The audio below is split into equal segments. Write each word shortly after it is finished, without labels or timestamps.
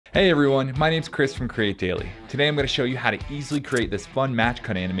Hey everyone, my name's Chris from Create Daily. Today I'm going to show you how to easily create this fun match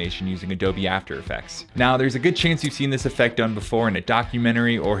cut animation using Adobe After Effects. Now there's a good chance you've seen this effect done before in a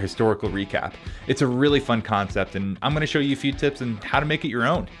documentary or historical recap. It's a really fun concept and I'm going to show you a few tips on how to make it your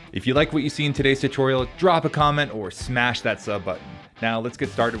own. If you like what you see in today's tutorial, drop a comment or smash that sub button. Now let's get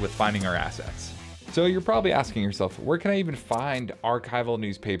started with finding our assets. So you're probably asking yourself, where can I even find archival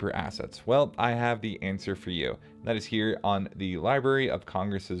newspaper assets? Well, I have the answer for you. That is here on the Library of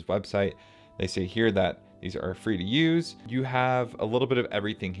Congress's website. They say here that these are free to use. You have a little bit of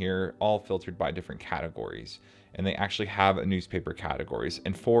everything here, all filtered by different categories. And they actually have a newspaper categories.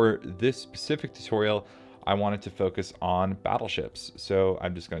 And for this specific tutorial, I wanted to focus on battleships. So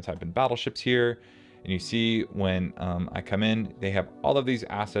I'm just going to type in battleships here. And you see when I come in, they have all of these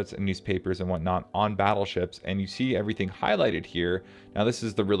assets and newspapers and whatnot on battleships, and you see everything highlighted here. Now this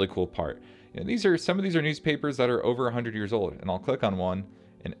is the really cool part. You know, some of these are newspapers that are over 100 years old, and I'll click on one,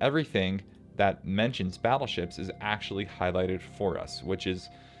 and everything that mentions battleships is actually highlighted for us, which is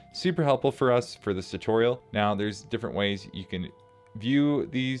super helpful for us for this tutorial. Now there's different ways you can view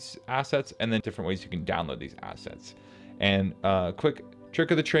these assets, and then different ways you can download these assets. And quick trick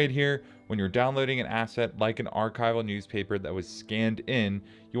of the trade here, when you're downloading an asset like an archival newspaper that was scanned in,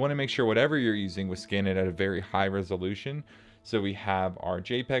 you want to make sure whatever you're using was scanned in at a very high resolution. So we have our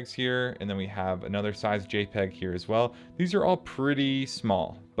JPEGs here, and then we have another size JPEG here as well. These are all pretty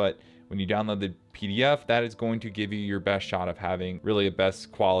small, but when you download the PDF, that is going to give you your best shot of having really a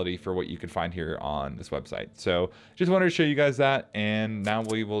best quality for what you can find here on this website. So just wanted to show you guys that, and now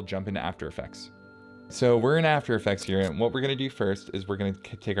we will jump into After Effects. So we're in After Effects here, and what we're going to do first is we're going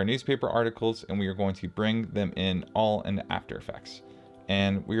to take our newspaper articles and we are going to bring them in all into After Effects.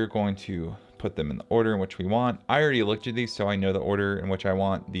 And we are going to put them in the order in which we want. I already looked at these, so I know the order in which I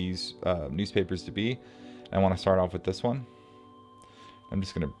want these newspapers to be. I want to start off with this one. I'm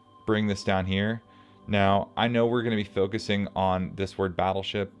just going to bring this down here. Now, I know we're going to be focusing on this word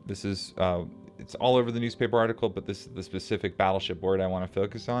battleship. This is it's all over the newspaper article, but this is the specific battleship word I want to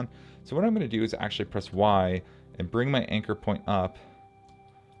focus on. So what I'm going to do is actually press Y and bring my anchor point up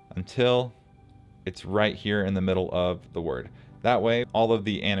until it's right here in the middle of the word. That way, all of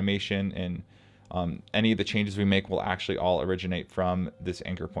the animation and any of the changes we make will actually all originate from this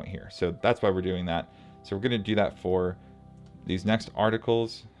anchor point here. So that's why we're doing that. So we're going to do that for these next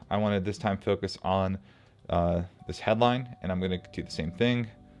articles. I want to this time focus on this headline, and I'm going to do the same thing.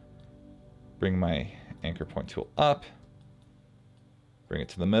 Bring my anchor point tool up, bring it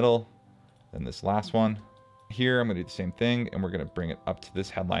to the middle, then this last one. Here I'm going to do the same thing, and we're going to bring it up to this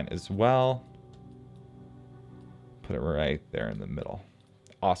headline as well. Put it right there in the middle.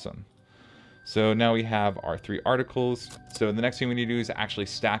 Awesome. So now we have our three articles. So the next thing we need to do is actually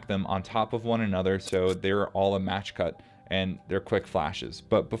stack them on top of one another so they're all a match cut and they're quick flashes.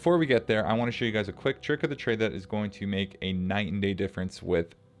 But before we get there, I want to show you guys a quick trick of the trade that is going to make a night and day difference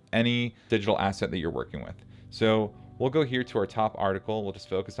with any digital asset that you're working with. So we'll go here to our top article. We'll just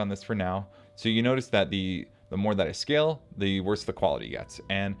focus on this for now. So you notice that the more that I scale, the worse the quality gets.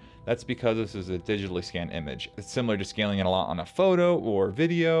 And that's because this is a digitally scanned image. It's similar to scaling it a lot on a photo or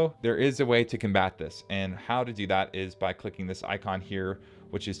video. There is a way to combat this. And how to do that is by clicking this icon here,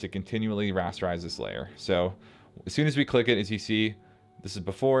 which is to continually rasterize this layer. So as soon as we click it, as you see, this is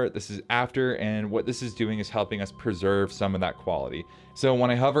before, this is after, and what this is doing is helping us preserve some of that quality. So when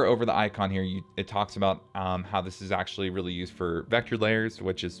I hover over the icon here, it talks about how this is actually really used for vector layers,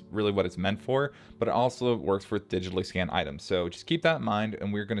 which is really what it's meant for, but it also works with digitally scanned items. So just keep that in mind,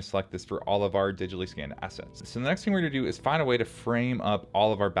 and we're gonna select this for all of our digitally scanned assets. So the next thing we're gonna do is find a way to frame up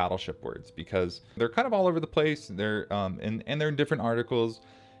all of our battleship words, because they're kind of all over the place. They're and they're in different articles.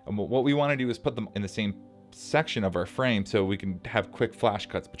 And what we wanna do is put them in the same section of our frame so we can have quick flash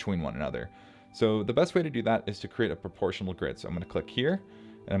cuts between one another. So the best way to do that is to create a proportional grid. So I'm going to click here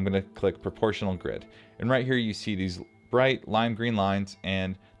and I'm going to click proportional grid. And right here you see these bright lime green lines,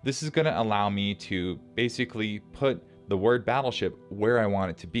 and this is going to allow me to basically put the word battleship where I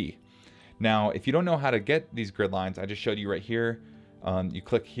want it to be. Now, if you don't know how to get these grid lines, I just showed you right here. You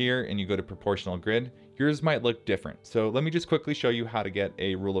click here and you go to proportional grid. Yours might look different. So let me just quickly show you how to get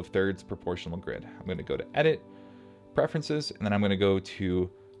a rule of thirds proportional grid. I'm going to go to Edit, Preferences, and then I'm going to go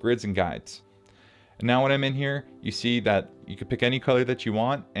to Grids and Guides. And now when I'm in here, you see that you can pick any color that you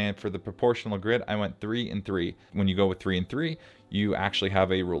want. And for the proportional grid, I went 3 and 3. When you go with 3 and 3, you actually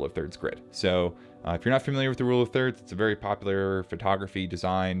have a rule of thirds grid. So if you're not familiar with the rule of thirds, it's a very popular photography,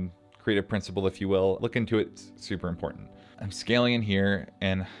 design, creative principle, if you will. Look into it, it's super important. I'm scaling in here,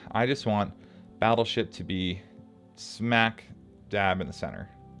 and I just want battleship to be smack dab in the center,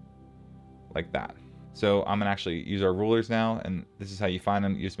 like that. So I'm gonna actually use our rulers now, and this is how you find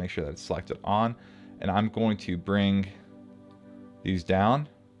them. You just make sure that it's selected on, and I'm going to bring these down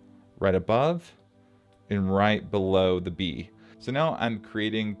right above and right below the B. So now I'm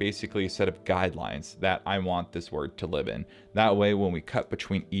creating basically a set of guidelines that I want this word to live in. That way, when we cut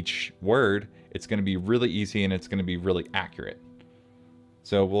between each word, it's gonna be really easy and it's gonna be really accurate.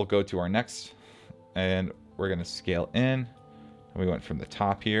 So we'll go to our next, and we're gonna scale in. We went from the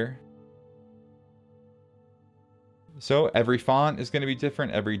top here. So every font is going to be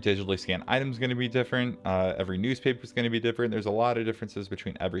different. Every digitally scanned item is going to be different. Every newspaper is going to be different. There's a lot of differences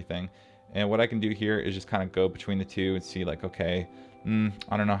between everything. And what I can do here is just kind of go between the two and see like, okay,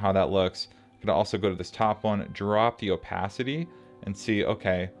 I don't know how that looks. I can also go to this top one, drop the opacity and see,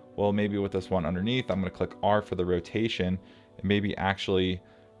 okay, well, maybe with this one underneath, I'm going to click R for the rotation and maybe actually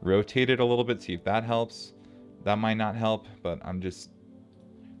rotate it a little bit, see if that helps. That might not help, but I'm just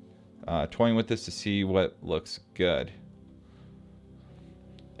toying with this to see what looks good.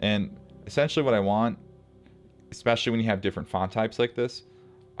 And essentially what I want, especially when you have different font types like this,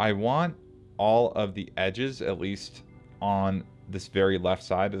 I want all of the edges, at least on this very left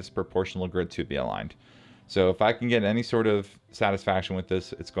side of this proportional grid, to be aligned. So if I can get any sort of satisfaction with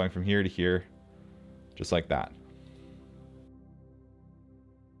this, it's going from here to here, just like that.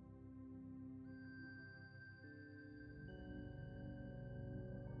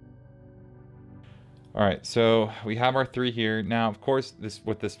 All right, so we have our three here. Now, of course,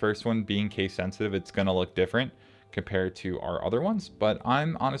 with this first one being case sensitive, it's gonna look different compared to our other ones, but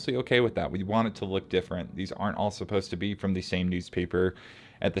I'm honestly okay with that. We want it to look different. These aren't all supposed to be from the same newspaper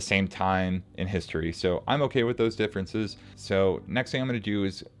at the same time in history. So I'm okay with those differences. So next thing I'm gonna do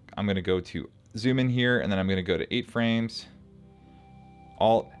is I'm gonna go to zoom in here, and then I'm gonna go to 8 frames,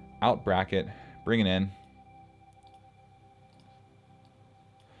 Alt, Out bracket, bring it in.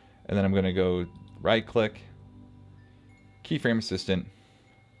 And then I'm gonna go right click, keyframe assistant,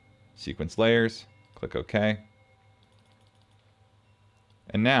 sequence layers, click OK.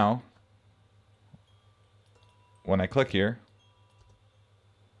 And now, when I click here,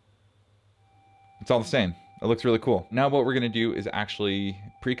 it's all the same. It looks really cool. Now what we're gonna do is actually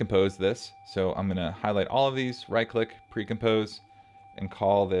pre-compose this. So I'm gonna highlight all of these, right click, pre-compose, and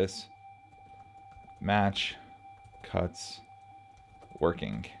call this match cuts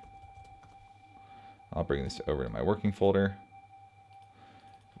working. I'll bring this over to my working folder.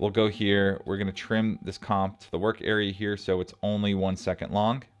 We'll go here. We're going to trim this comp to the work area here so it's only 1 second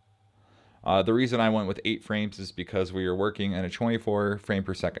long. The reason I went with 8 frames is because we are working in a 24 frame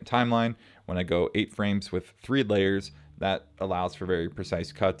per second timeline. When I go 8 frames with 3 layers, that allows for very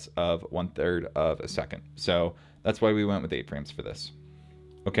precise cuts of 1/3 of a second. So that's why we went with 8 frames for this.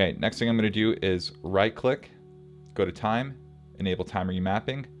 Okay, next thing I'm going to do is right click, go to time, enable time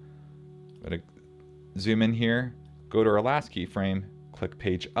remapping. I'm going to zoom in here, go to our last keyframe, click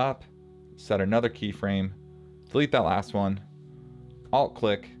page up, set another keyframe, delete that last one, alt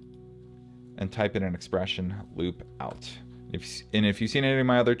click, and type in an expression, loop out. If you've seen any of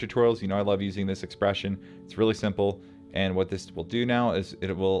my other tutorials, you know I love using this expression. It's really simple, and what this will do now is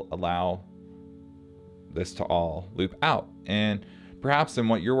it will allow this to all loop out. And perhaps in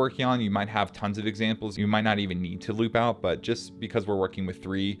what you're working on, you might have tons of examples. You might not even need to loop out, but just because we're working with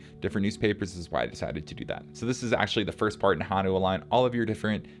 3 different newspapers is why I decided to do that. So this is actually the first part in how to align all of your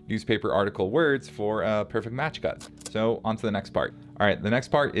different newspaper article words for a perfect match cut. So on to the next part. All right, the next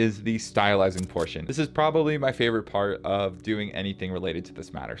part is the stylizing portion. This is probably my favorite part of doing anything related to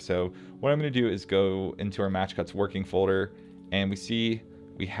this matter. So what I'm gonna do is go into our match cuts working folder, and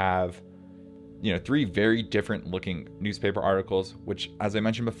we have 3 very different looking newspaper articles, which, as I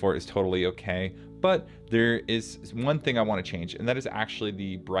mentioned before, is totally okay. But there is one thing I want to change, and that is actually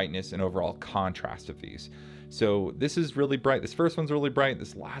the brightness and overall contrast of these. So this is really bright. This first one's really bright.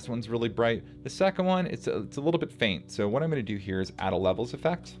 This last one's really bright. The second one, it's a little bit faint. So what I'm going to do here is add a levels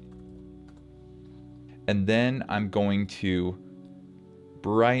effect. And then I'm going to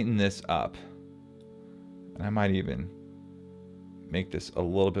brighten this up. And I might even make this a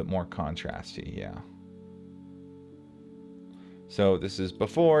little bit more contrasty, yeah. So this is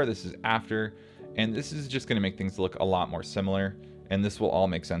before, this is after, and this is just gonna make things look a lot more similar, and this will all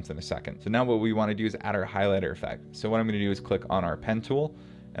make sense in a second. So now what we wanna do is add our highlighter effect. So what I'm gonna do is click on our pen tool,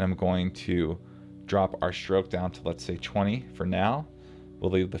 and I'm going to drop our stroke down to, let's say, 20 for now.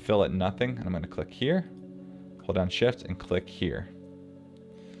 We'll leave the fill at nothing, and I'm gonna click here, hold down shift, and click here.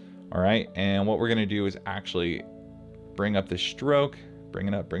 All right, and what we're gonna do is actually bring up the stroke, bring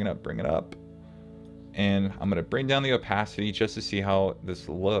it up, bring it up, bring it up. And I'm gonna bring down the opacity just to see how this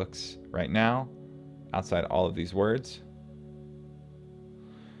looks right now outside all of these words.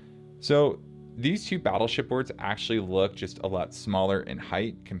 So these two battleship boards actually look just a lot smaller in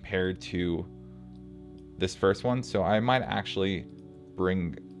height compared to this first one. So I might actually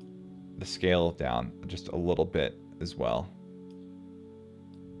bring the scale down just a little bit as well.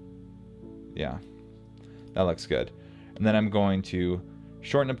 Yeah, that looks good. And then I'm going to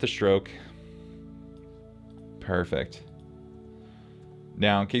shorten up the stroke. Perfect.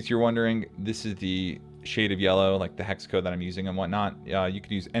 Now, in case you're wondering, this is the shade of yellow, like the hex code that I'm using and whatnot. You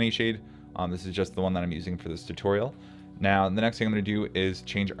could use any shade. This is just the one that I'm using for this tutorial. Now, the next thing I'm going to do is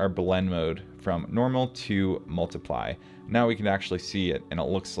change our blend mode from normal to multiply. Now we can actually see it, and it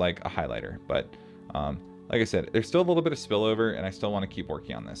looks like a highlighter. But like I said, there's still a little bit of spillover, and I still want to keep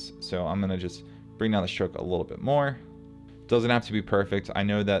working on this. So I'm going to just bring down the stroke a little bit more. Doesn't have to be perfect. I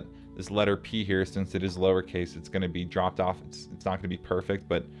know that this letter P here, since it is lowercase, it's going to be dropped off. It's not going to be perfect,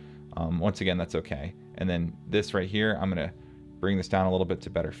 but once again, that's okay. And then this right here, I'm going to bring this down a little bit to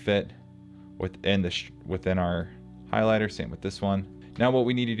better fit within our highlighter. Same with this one. Now what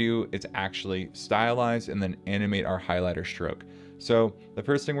we need to do is actually stylize and then animate our highlighter stroke. So the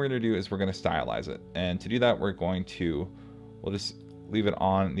first thing we're going to do is we're going to stylize it. And to do that, we'll just leave it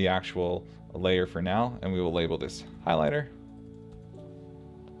on the actual layer for now, and we will label this highlighter.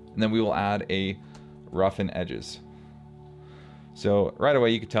 And then we will add a roughen edges. So right away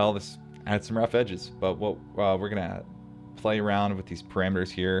you can tell this adds some rough edges, but what we're gonna play around with these parameters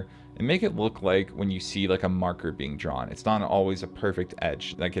here and make it look like when you see like a marker being drawn. It's not always a perfect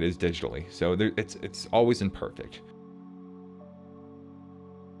edge like it is digitally. So it's always imperfect.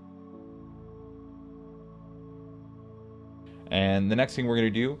 And the next thing we're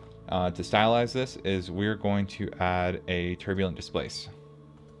going to do to stylize this is we're going to add a turbulent displace,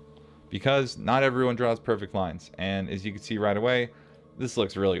 because not everyone draws perfect lines. And as you can see right away, this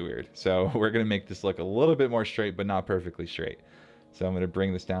looks really weird. So we're going to make this look a little bit more straight, but not perfectly straight. So I'm going to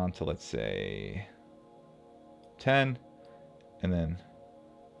bring this down to, let's say, 10. And then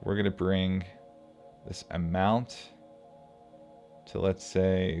we're going to bring this amount to, let's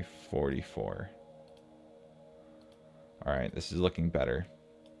say, 44. All right, this is looking better.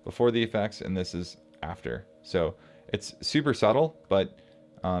 Before the effects, and this is after. So it's super subtle, but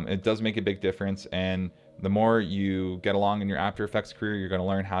it does make a big difference. And the more you get along in your After Effects career, you're going to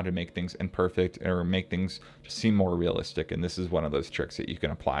learn how to make things imperfect or make things just seem more realistic. And this is one of those tricks that you can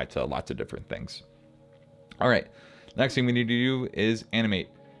apply to lots of different things. All right, next thing we need to do is animate.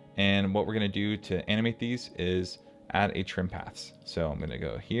 And what we're going to do to animate these is add a trim paths. So I'm going to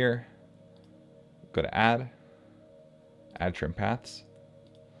go here, go to add trim paths.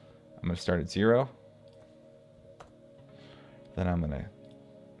 I'm going to start at 0. Then I'm going to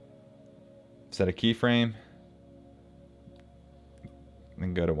set a keyframe,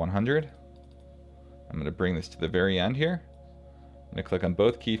 then go to 100. I'm going to bring this to the very end here. I'm going to click on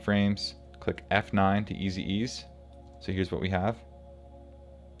both keyframes, click F9 to easy ease. So here's what we have.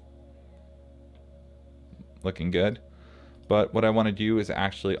 Looking good. But what I want to do is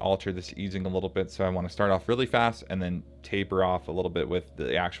actually alter this easing a little bit. So I want to start off really fast and then taper off a little bit with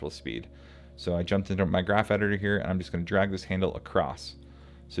the actual speed. So I jumped into my graph editor here, and I'm just going to drag this handle across.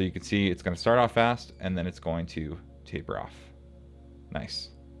 So you can see it's going to start off fast and then it's going to taper off. Nice.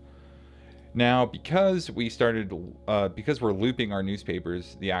 Now, because we're looping our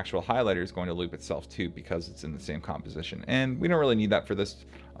newspapers, the actual highlighter is going to loop itself too, because it's in the same composition. And we don't really need that for this.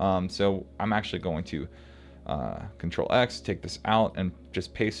 So I'm actually going to Control X, take this out and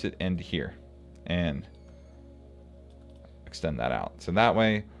just paste it into here and extend that out. So that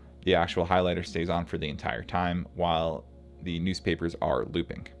way the actual highlighter stays on for the entire time while the newspapers are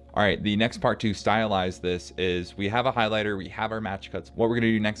looping. All right, the next part to stylize this is we have a highlighter, we have our match cuts. What we're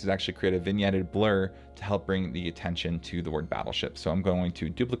gonna do next is actually create a vignette blur to help bring the attention to the word battleship. So I'm going to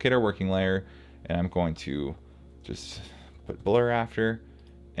duplicate our working layer, and I'm going to just put blur after.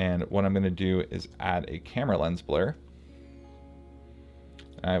 And what I'm gonna do is add a camera lens blur.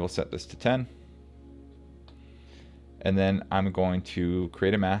 I will set this to 10. And then I'm going to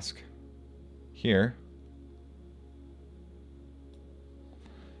create a mask here.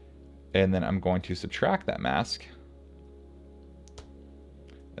 And then I'm going to subtract that mask.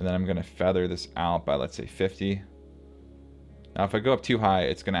 And then I'm going to feather this out by, let's say, 50. Now, if I go up too high,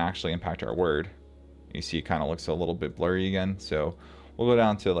 it's going to actually impact our word. You see it kind of looks a little bit blurry again. So we'll go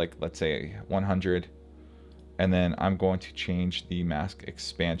down to, like, let's say 100. And then I'm going to change the mask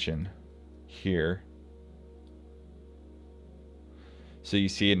expansion here. So you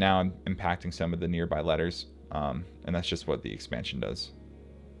see it now impacting some of the nearby letters. And that's just what the expansion does.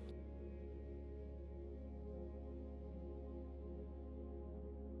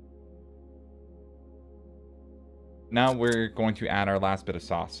 Now we're going to add our last bit of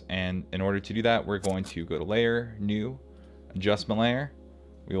sauce. And in order to do that, we're going to go to Layer, New, Adjustment Layer.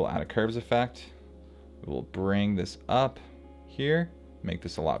 We will add a Curves effect. We will bring this up here, make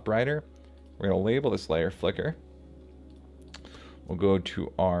this a lot brighter. We're going to label this layer Flicker. We'll go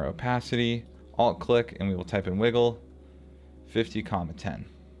to our opacity, Alt click, and we will type in wiggle 50,10.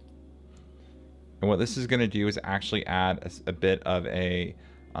 And what this is going to do is actually add a bit of a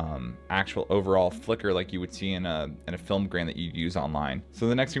actual overall flicker like you would see in a film grain that you'd use online. So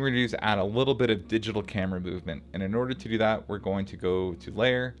the next thing we're going to do is add a little bit of digital camera movement. And in order to do that, we're going to go to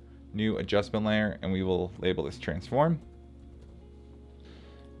Layer, New, Adjustment Layer, and we will label this Transform.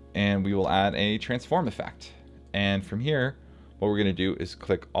 And we will add a transform effect. And from here, what we're going to do is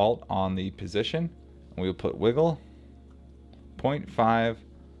click Alt on the position, and we will put wiggle 0.5,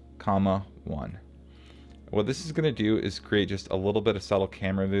 1. What this is going to do is create just a little bit of subtle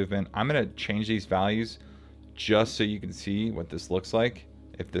camera movement. I'm going to change these values just so you can see what this looks like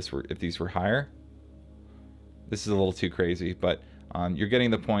if these were higher. This is a little too crazy, but you're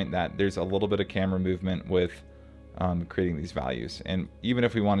getting the point that there's a little bit of camera movement with creating these values. And even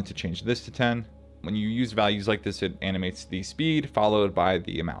if we wanted to change this to 10, when you use values like this, it animates the speed followed by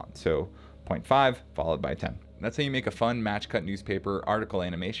the amount. So 0.5 followed by 10. That's how you make a fun match cut newspaper article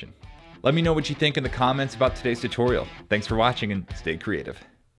animation. Let me know what you think in the comments about today's tutorial. Thanks for watching and stay creative.